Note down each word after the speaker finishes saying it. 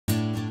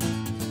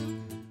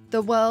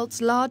The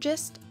world's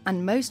largest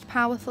and most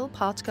powerful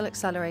particle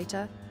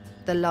accelerator,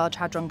 the Large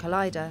Hadron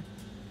Collider,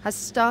 has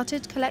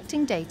started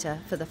collecting data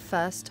for the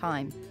first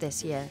time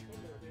this year.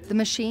 The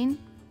machine,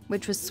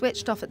 which was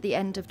switched off at the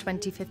end of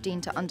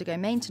 2015 to undergo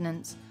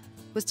maintenance,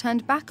 was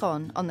turned back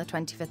on the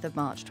 25th of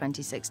March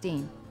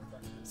 2016.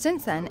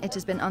 Since then, it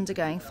has been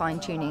undergoing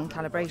fine-tuning and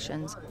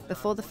calibrations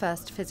before the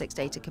first physics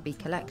data could be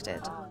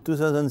collected.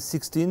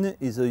 2016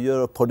 is a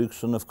year of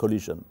production of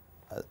collision.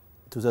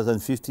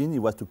 2015, it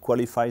was to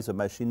qualify the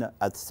machine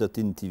at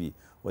 13 TeV,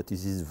 what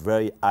is this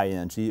very high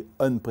energy,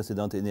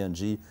 unprecedented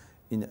energy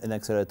in an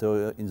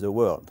accelerator in the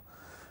world.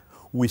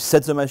 We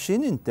set the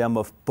machine in terms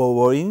of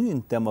powering,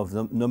 in terms of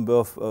the number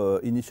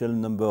of initial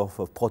number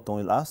of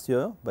protons last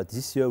year, but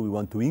this year we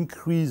want to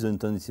increase the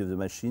intensity of the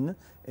machine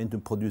and to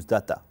produce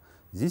data.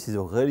 This is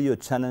really a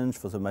challenge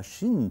for the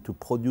machine to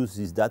produce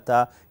this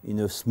data in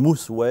a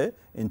smooth way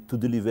and to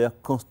deliver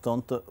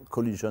constant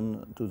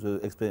collision to the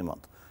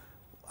experiment.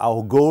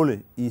 Our goal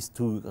is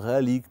to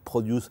really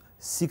produce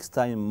 6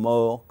 times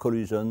more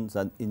collision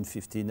than in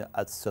 15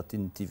 at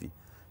 13 TeV.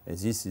 And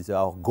this is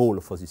our goal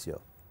for this year.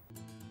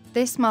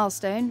 This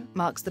milestone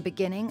marks the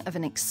beginning of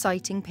an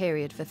exciting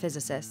period for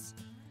physicists,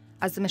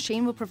 as the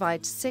machine will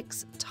provide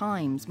 6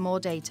 times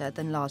more data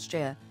than last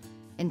year,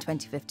 in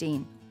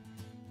 2015,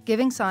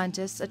 giving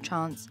scientists a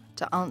chance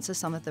to answer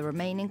some of the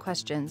remaining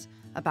questions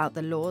about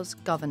the laws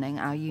governing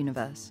our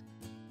universe.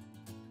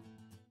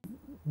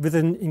 With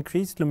an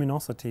increased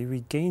luminosity,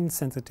 we gain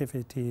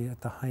sensitivity at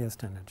the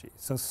highest energy.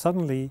 So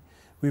suddenly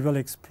we will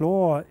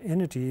explore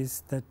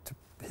energies that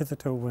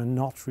hitherto were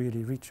not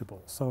really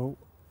reachable. So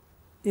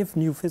if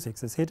new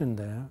physics is hidden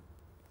there,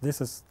 this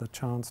is the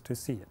chance to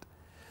see it.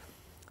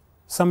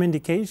 Some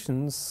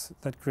indications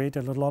that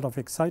created a lot of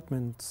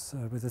excitement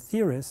with the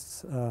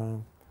theorists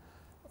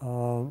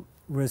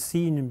were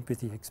seen with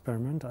the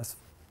experiment as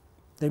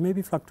there may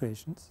be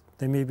fluctuations,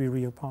 there may be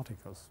real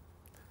particles.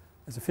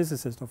 As a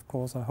physicist, of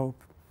course, I hope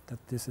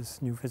that this is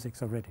new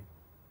physics already.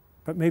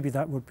 But maybe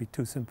that would be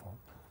too simple.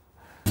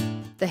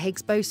 The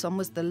Higgs boson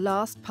was the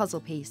last puzzle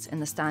piece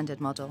in the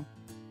Standard Model,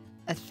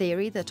 a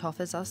theory that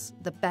offers us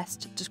the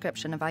best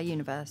description of our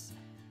universe,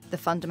 the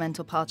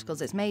fundamental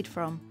particles it's made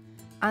from,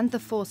 and the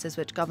forces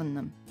which govern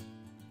them.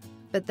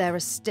 But there are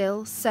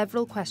still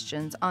several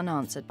questions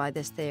unanswered by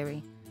this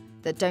theory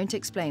that don't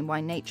explain why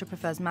nature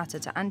prefers matter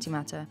to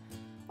antimatter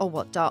or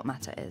what dark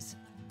matter is,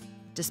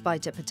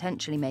 despite it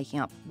potentially making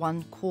up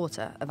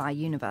 1/4 of our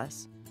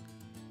universe.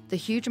 The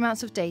huge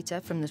amounts of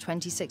data from the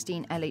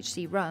 2016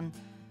 LHC run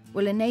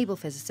will enable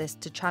physicists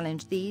to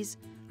challenge these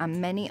and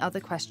many other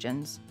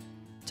questions,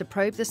 to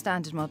probe the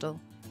Standard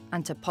Model,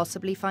 and to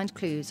possibly find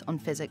clues on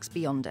physics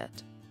beyond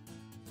it.